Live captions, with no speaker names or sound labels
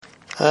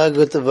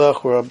Good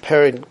Tavach, we're on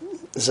Perek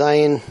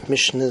Zayin,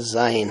 Mishnah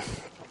Zayin.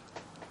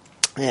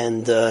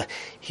 And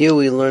here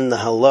we learn the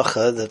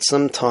halacha that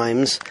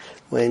sometimes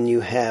when you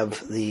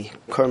have the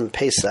Korban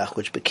Pesach,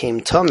 which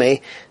became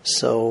Tameh,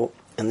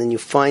 and then you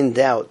find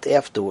out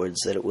afterwards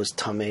that it was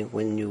Tameh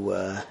when you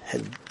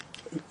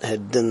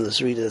had done the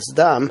Zridas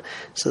Dam,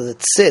 so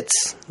that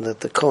tzitz that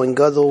the Kohen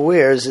Gadol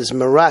wears is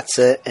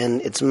Maratze,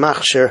 and it's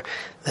Machsher,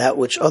 that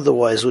which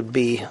otherwise would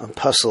be a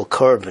Pasal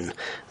Korban.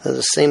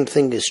 The same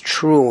thing is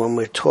true when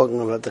we're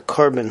talking about the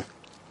Korban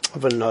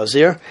of a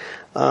Nazir,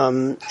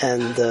 and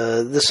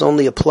this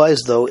only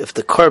applies though if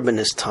the Korban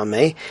is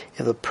Tameh.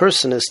 If a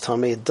person is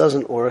Tameh, it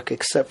doesn't work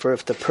except for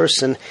if the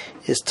person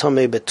is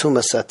Tameh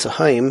Betumas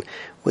Atahim,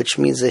 which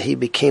means that he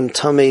became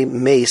Tameh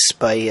Mace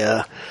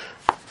by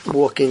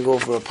walking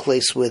over a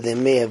place where there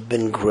may have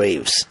been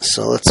graves.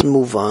 So let's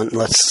move on.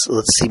 Let's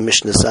see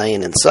Mishnah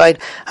Zayin inside.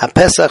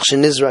 HaPesach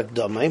shenizrak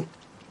damai,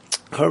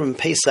 Korban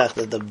Pesach,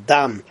 that the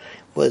dam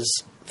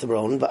was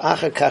thrown.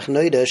 V'achar kach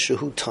noida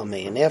shehu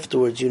tamei, and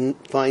afterwards you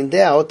find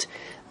out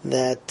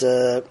that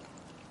the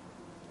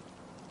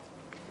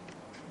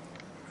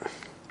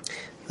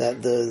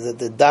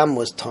dam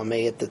was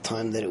tamei at the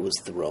time that it was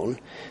thrown.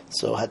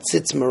 So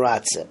hatzitz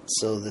meratze.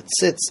 So the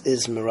tzitz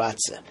is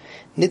meratze.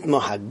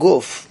 Nitma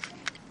haguf.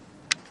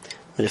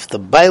 But if the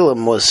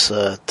bailam was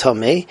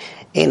tamei,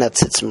 ain't a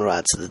tzitz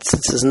meratze. The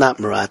tzitz is not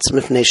meratze.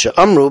 Mifnei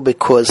she'amru,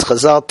 because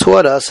Chazal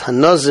taught us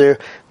hanazir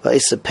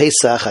va'isa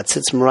pesach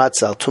hatzitz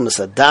meratze al tumas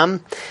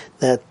adam,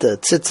 that the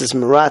tzitz is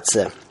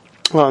meratze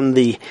on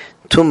the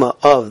tuma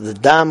of the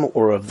dam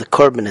or of the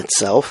korban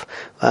itself.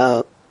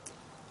 The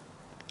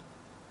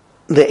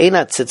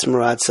einat tzitz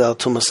meratze al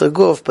tumas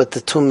aguf, but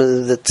the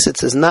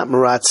tzitz is not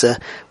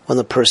meratze when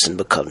the person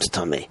becomes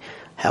tamei.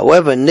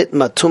 However,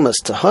 nitma tumas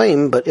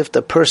tahaim, but if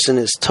the person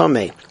is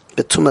tamei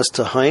betumas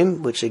tahaim,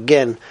 which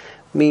again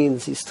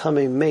means he's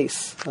tamei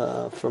mace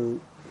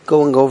from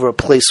going over a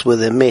place where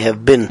there may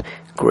have been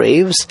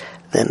graves,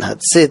 then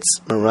hatzitz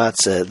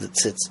meratze, the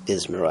tzitz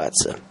is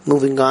meratze.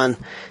 Moving on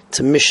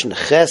to Mishnah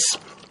Ches,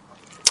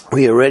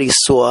 we already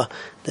saw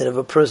that if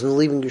a person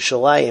leaving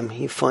Yerushalayim,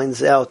 he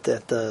finds out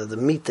that the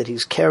meat that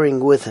he's carrying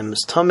with him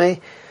is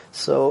tamei.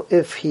 So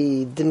if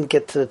he didn't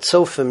get to the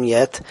tzofim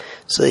yet,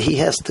 so he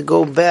has to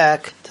go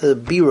back to the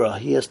bira.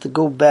 He has to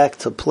go back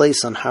to a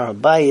place on Har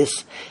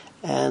HaBayis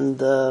and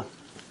burn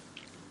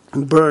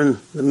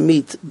the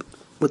meat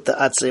with the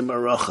atzei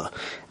maracha.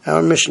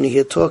 Our Mishnah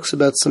here talks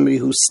about somebody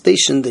who's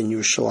stationed in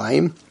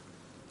Yerushalayim.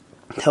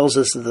 Tells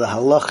us that the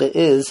halacha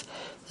is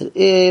that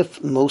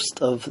if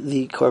most of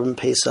the Korban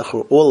Pesach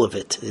or all of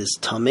it is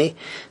tamei,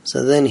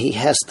 so then he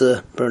has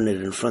to burn it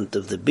in front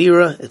of the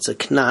bira. It's a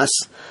knas,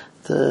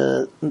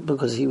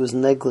 because he was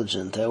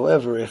negligent.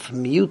 However, if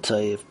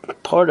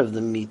part of the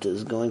meat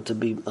is going to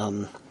be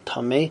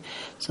tamei,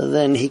 so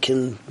then he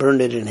can burn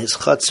it in his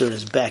chutzner, in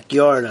his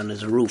backyard, on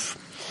his roof.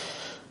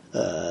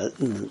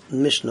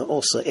 Mishnah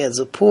also adds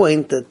a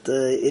point that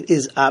it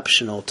is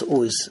optional to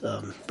always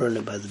burn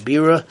it by the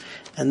bira,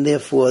 and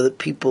therefore the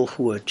people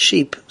who are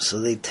cheap, so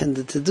they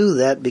tended to do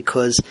that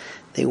because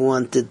they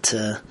wanted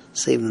to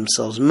save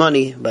themselves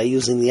money by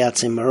using the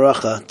atzei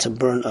maracha to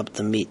burn up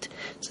the meat.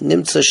 So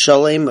nimtza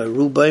shalem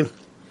arubai,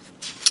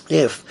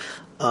 if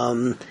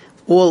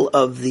all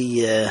of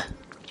the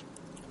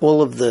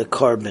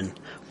carbon,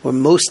 or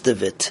most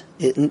of it,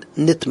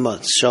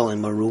 nitma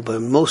shalem arubai,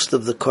 most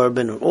of the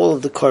carbon or all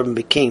of the carbon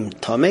became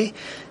tamei,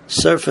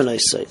 surfin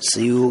isait, so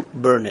you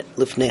burn it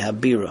lifnei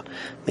habira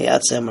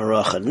me'atzei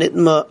maracha.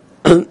 Nitma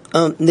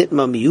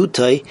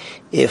miyutai,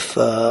 if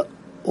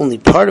only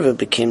part of it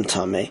became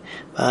tamei,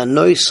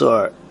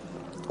 noisar,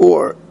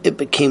 or it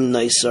became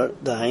nicer,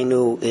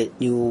 dahainu,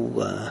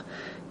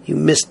 you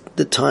missed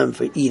the time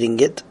for eating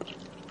it,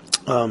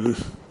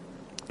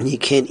 you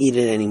can't eat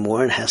it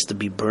anymore, it has to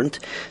be burnt.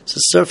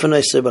 So surfan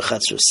noisar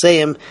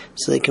b'chatzroseim,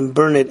 so they can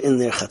burn it in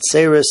their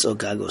chatzeres or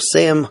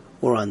gagoseim,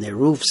 or on their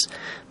roofs,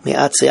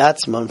 me'atzei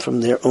atzman,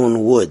 from their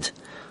own wood.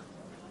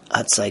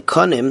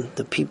 Atzaikonim,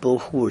 the people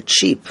who were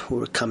cheap, who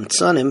were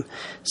kamtzanim,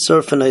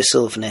 surfan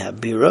noisar lifnei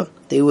habira,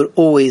 they would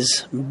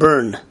always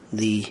burn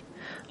the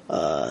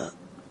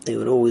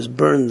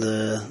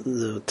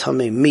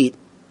tamei meat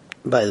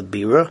by the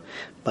bira,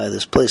 by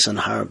this place on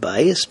Har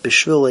HaBayis,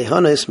 b'shvil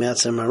lehanos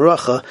me'atzei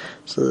maracha,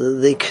 so that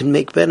they could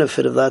make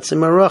benefit of that atzei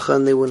maracha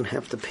and they wouldn't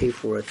have to pay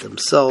for it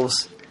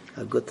themselves.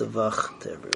 A good tavach to everyone.